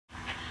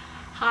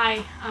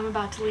Hi, I'm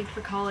about to leave for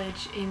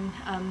college in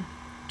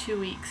 2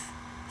 weeks,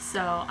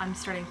 so I'm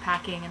starting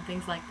packing and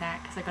things like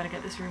that because I gotta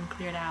get this room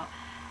cleared out.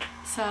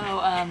 So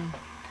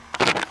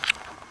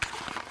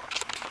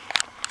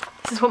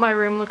this is what my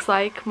room looks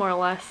like, more or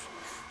less,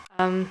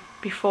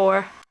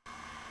 before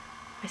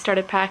I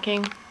started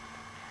packing.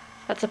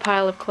 That's a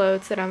pile of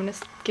clothes that I'm gonna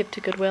give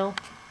to Goodwill.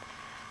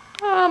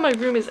 My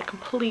room is a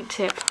complete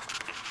tip.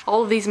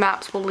 All of these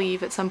maps will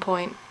leave at some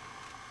point.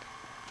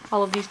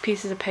 All of these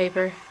pieces of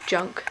paper,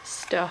 junk,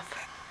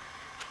 stuff.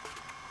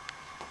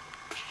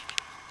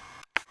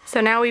 So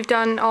now we've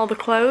done all the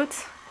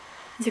clothes.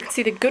 As you can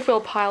see, the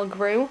Goodwill pile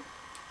grew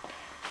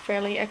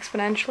fairly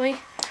exponentially,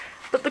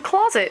 but the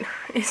closet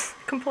is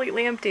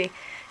completely empty,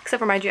 except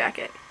for my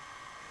jacket.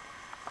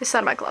 This side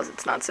of my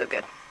closet's not so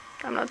good.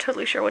 I'm not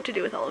totally sure what to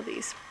do with all of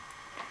these.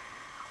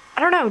 I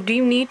don't know, do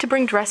you need to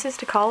bring dresses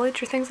to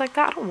college or things like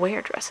that? I don't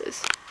wear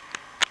dresses.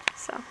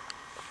 So.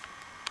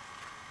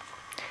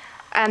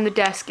 And the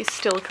desk is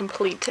still a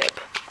complete tip.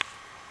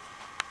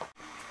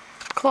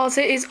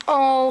 Closet is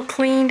all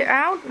cleaned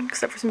out,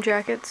 except for some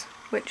jackets,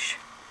 which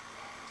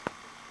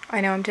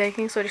I know I'm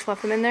taking, so I just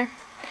left them in there.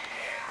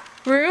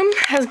 Room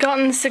has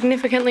gotten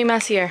significantly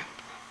messier.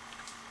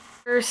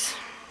 First,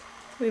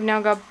 we've now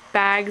got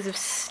bags of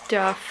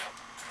stuff.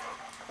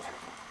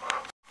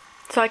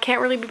 So I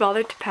can't really be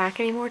bothered to pack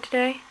anymore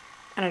today,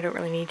 and I don't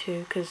really need to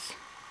because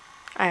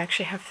I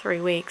actually have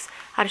 3 weeks.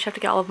 I just have to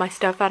get all of my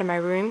stuff out of my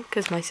room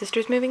because my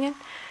sister's moving in.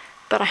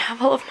 But I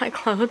have all of my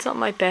clothes on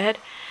my bed,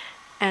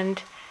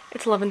 and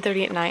it's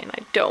 11:30 at night and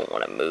I don't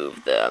want to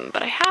move them,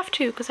 but I have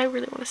to because I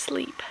really want to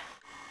sleep.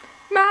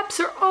 Maps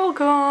are all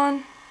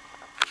gone.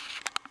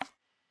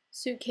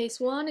 Suitcase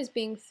 1 is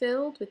being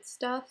filled with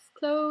stuff,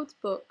 clothes,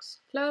 books,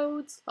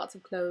 clothes, lots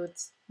of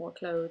clothes, more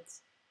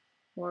clothes,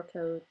 more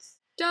clothes.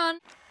 Done.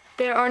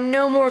 There are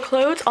no more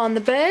clothes on the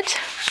bed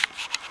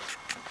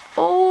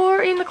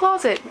or in the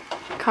closet,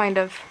 kind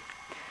of.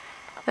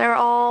 They're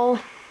all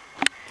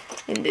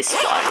in this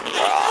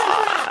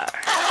one.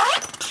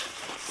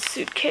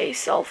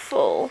 Suitcase all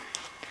full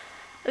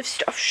of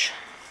stuff.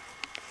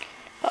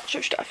 Lots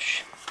of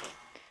stuff.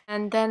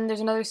 And then there's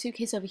another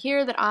suitcase over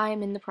here that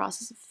I'm in the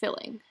process of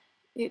filling.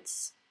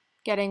 It's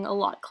getting a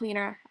lot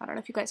cleaner. I don't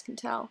know if you guys can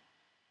tell.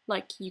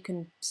 Like, you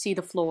can see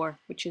the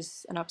floor, which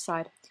is an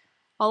upside.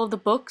 All of the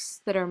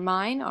books that are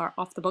mine are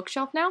off the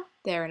bookshelf now.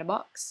 They're in a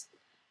box.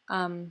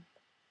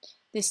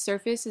 This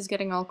surface is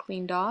getting all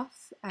cleaned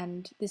off,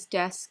 and this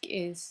desk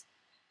is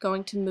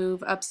going to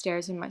move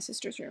upstairs in my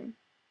sister's room.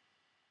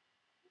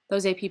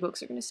 Those AP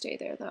books are going to stay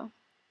there, though.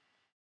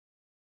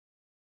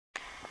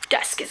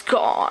 Desk is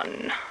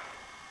gone.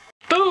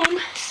 Boom!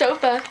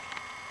 Sofa.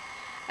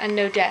 And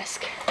no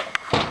desk.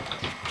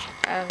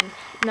 And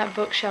that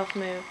bookshelf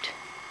moved.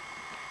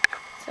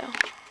 So.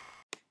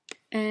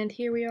 And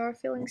here we are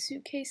filling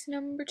suitcase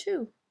number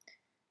 2.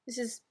 This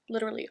is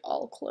literally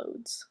all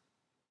clothes.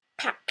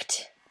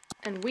 Packed.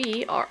 And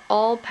we are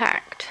all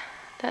packed.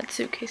 That's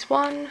suitcase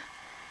 1,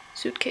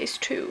 suitcase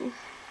 2.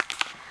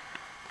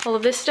 All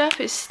of this stuff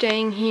is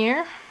staying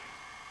here.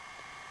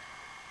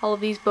 All of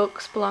these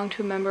books belong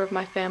to a member of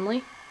my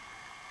family.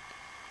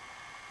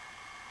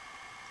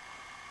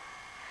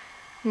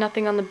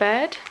 Nothing on the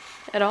bed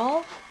at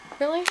all,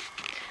 really.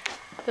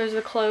 Those are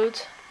the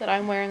clothes that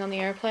I'm wearing on the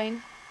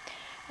airplane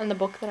and the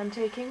book that I'm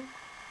taking.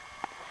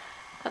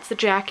 That's the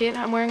jacket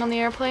I'm wearing on the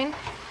airplane.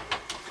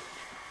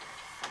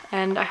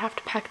 And I have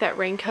to pack that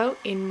raincoat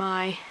in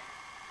my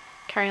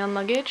carry-on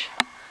luggage.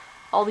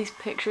 All these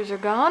pictures are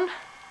gone.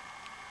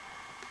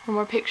 No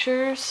more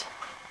pictures.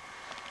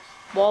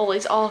 Wall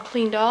is all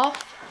cleaned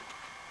off.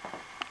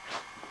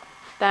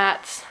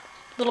 That's a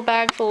little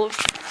bag full of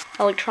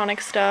electronic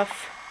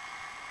stuff.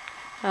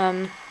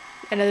 And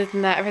other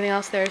than that, everything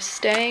else there is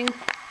staying.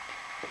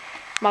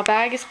 My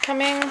bag is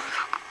coming.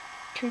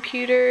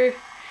 Computer,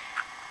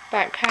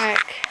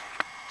 backpack.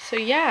 So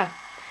yeah,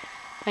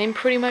 I'm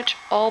pretty much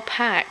all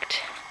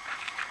packed.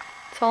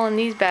 It's all in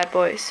these bad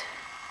boys.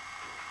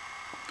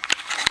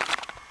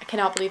 I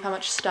cannot believe how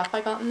much stuff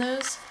I got in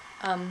those.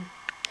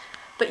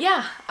 But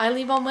yeah, I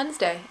leave on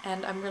Wednesday,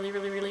 and I'm really,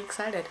 really, really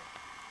excited.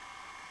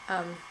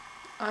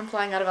 I'm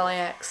flying out of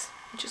LAX,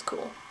 which is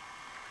cool.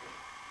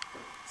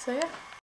 So yeah.